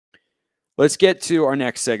let's get to our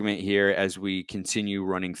next segment here as we continue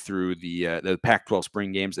running through the Pac-12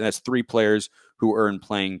 spring games. And that's 3 players who earned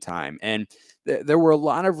playing time. And there were a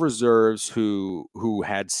lot of reserves who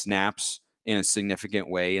had snaps in a significant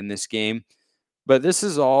way in this game. But this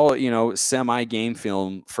is all, semi-game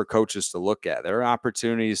film for coaches to look at. There are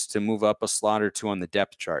opportunities to move up a slot or 2 on the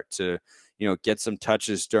depth chart to, get some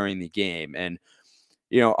touches during the game. And,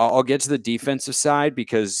 I'll get to the defensive side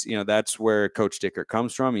because, that's where Coach Dickert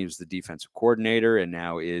comes from. He was the defensive coordinator and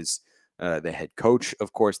now is the head coach.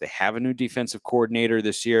 Of course, they have a new defensive coordinator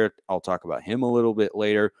this year. I'll talk about him a little bit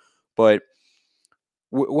later. But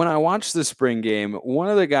when I watched the spring game, one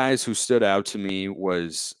of the guys who stood out to me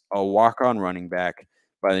was a walk-on running back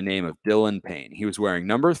by the name of Dylan Payne. He was wearing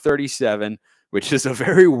number 37, which is a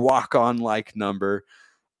very walk-on-like number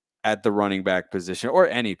at the running back position, or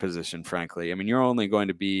any position, frankly. I mean, you're only going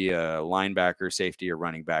to be a linebacker, safety, or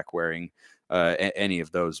running back wearing any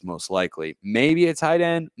of those most likely. Maybe a tight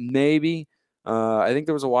end, maybe. I think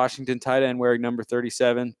there was a Washington tight end wearing number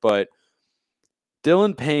 37, but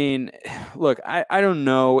Dylan Payne, look, I don't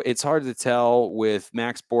know. It's hard to tell with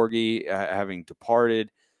Max Borghi having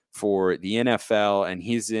departed for the NFL, and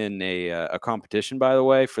he's in a competition, by the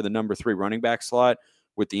way, for the number 3 running back slot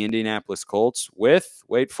with the Indianapolis Colts with,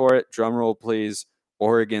 wait for it, drum roll please,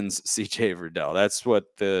 Oregon's CJ Verdell. That's what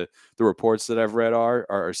the reports that I've read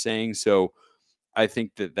are saying. So I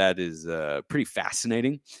think that is pretty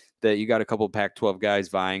fascinating that you got a couple of Pac-12 guys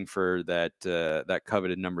vying for that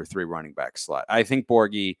coveted number 3 running back slot. I think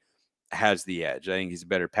Borghi has the edge. I think he's a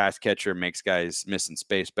better pass catcher, makes guys miss in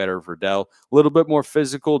space better. Verdell, a little bit more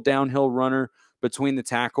physical downhill runner between the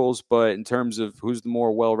tackles, but in terms of who's the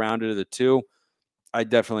more well-rounded of the two, I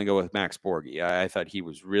definitely go with Max Borghi. I thought he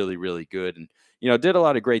was really, really good and, did a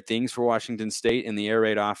lot of great things for Washington State in the air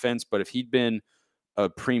raid offense, but if he'd been a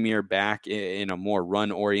premier back in a more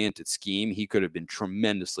run-oriented scheme, he could have been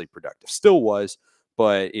tremendously productive. Still was,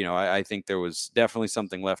 but, I think there was definitely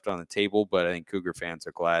something left on the table, but I think Cougar fans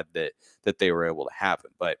are glad that they were able to have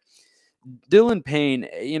him. But Dylan Payne,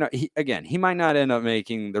 he might not end up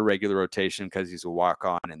making the regular rotation because he's a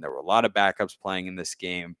walk-on, and there were a lot of backups playing in this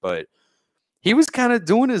game, but he was kind of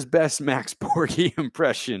doing his best Max Borghi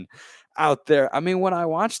impression out there. I mean, when I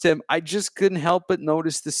watched him, I just couldn't help but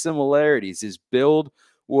notice the similarities. His build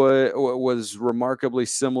was remarkably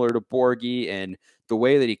similar to Borghi, and the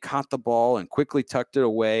way that he caught the ball and quickly tucked it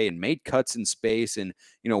away and made cuts in space and,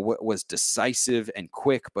 was decisive and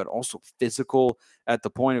quick, but also physical at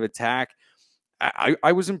the point of attack.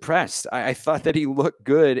 I was impressed. I thought that he looked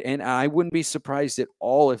good, and I wouldn't be surprised at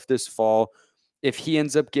all if this fall, if he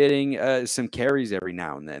ends up getting some carries every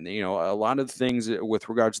now and then. A lot of things with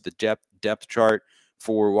regards to the depth chart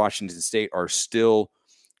for Washington State are still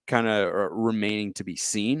kind of remaining to be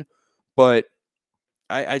seen. But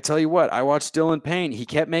I tell you what, I watched Dylan Payne. He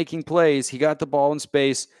kept making plays. He got the ball in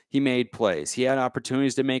space. He made plays. He had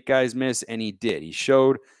opportunities to make guys miss, and he did. He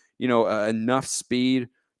showed, enough speed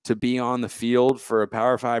to be on the field for a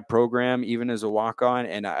Power 5 program, even as a walk-on.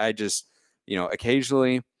 And I just,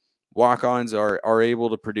 occasionally walk-ons are able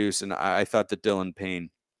to produce, and I thought that Dylan Payne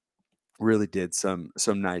really did some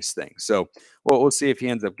nice things. So we'll see if he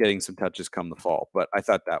ends up getting some touches come the fall. But I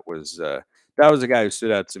thought that was a guy who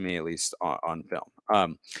stood out to me, at least on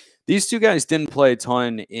film. These 2 guys didn't play a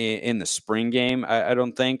ton in the spring game, I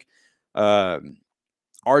don't think.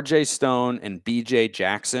 RJ Stone and BJ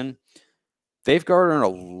Jackson, they've garnered a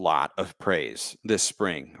lot of praise this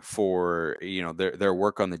spring for, their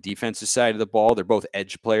work on the defensive side of the ball. They're both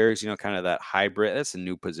edge players, kind of that hybrid. That's a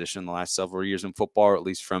new position in the last several years in football, or at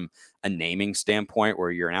least from a naming standpoint,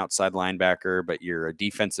 where you're an outside linebacker, but you're a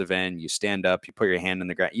defensive end. You stand up, you put your hand in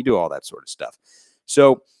the ground, you do all that sort of stuff.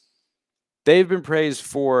 So they've been praised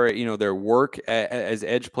for, their work as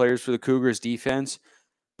edge players for the Cougars defense,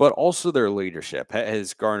 but also their leadership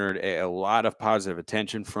has garnered a lot of positive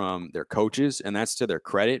attention from their coaches, and that's to their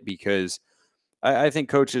credit, because I think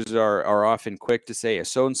coaches are often quick to say,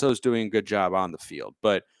 so-and-so is doing a good job on the field.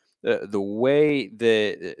 But the way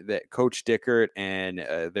that Coach Dickert and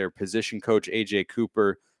their position coach, A.J.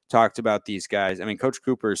 Cooper, talked about these guys, I mean, Coach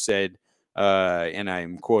Cooper said, and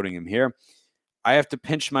I'm quoting him here, "I have to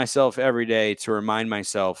pinch myself every day to remind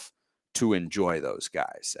myself to enjoy those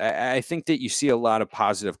guys." I think that you see a lot of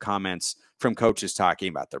positive comments from coaches talking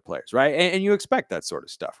about their players, right? And you expect that sort of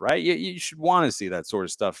stuff, right? You should want to see that sort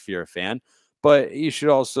of stuff if you're a fan, but you should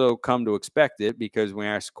also come to expect it, because when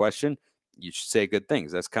you ask a question, you should say good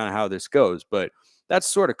things. That's kind of how this goes. But that's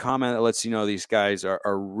sort of comment that lets you know these guys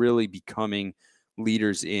are really becoming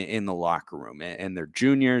leaders in the locker room, and they're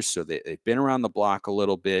juniors, so they've been around the block a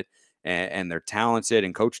little bit, and they're talented.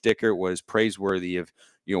 And Coach Dickert was praiseworthy of,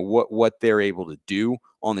 what they're able to do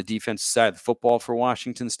on the defensive side of the football for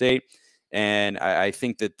Washington State. And I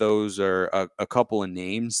think that those are a couple of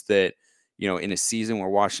names that, in a season where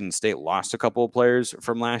Washington State lost a couple of players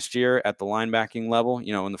from last year at the linebacking level,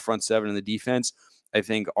 in the front seven and the defense, I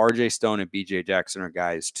think RJ Stone and BJ Jackson are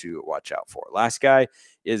guys to watch out for. Last guy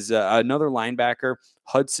is another linebacker,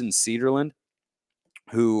 Hudson Cedarland,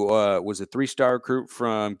 who was a 3-star recruit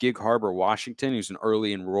from Gig Harbor, Washington. He's an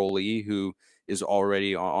early enrollee who is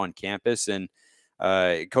already on campus. And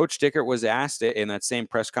Coach Dickert was asked in that same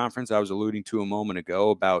press conference I was alluding to a moment ago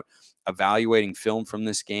about evaluating film from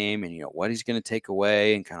this game and, what he's going to take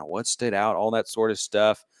away and kind of what stood out, all that sort of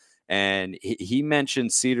stuff. And he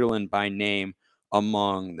mentioned Cedarland by name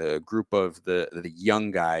among the group of the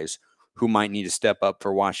young guys who might need to step up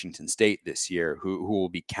for Washington State this year, who will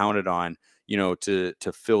be counted on, to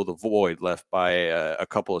fill the void left by a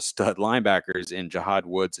couple of stud linebackers in Jahad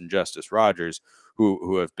Woods and Justice Rogers,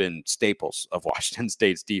 who have been staples of Washington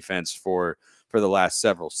State's defense for the last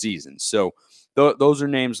several seasons. So those are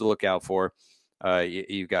names to look out for.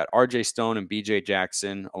 You've got RJ Stone and BJ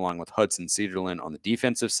Jackson, along with Hudson Cedarland on the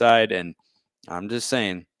defensive side. And I'm just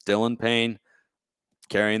saying, Dylan Payne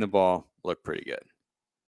carrying the ball looked pretty good.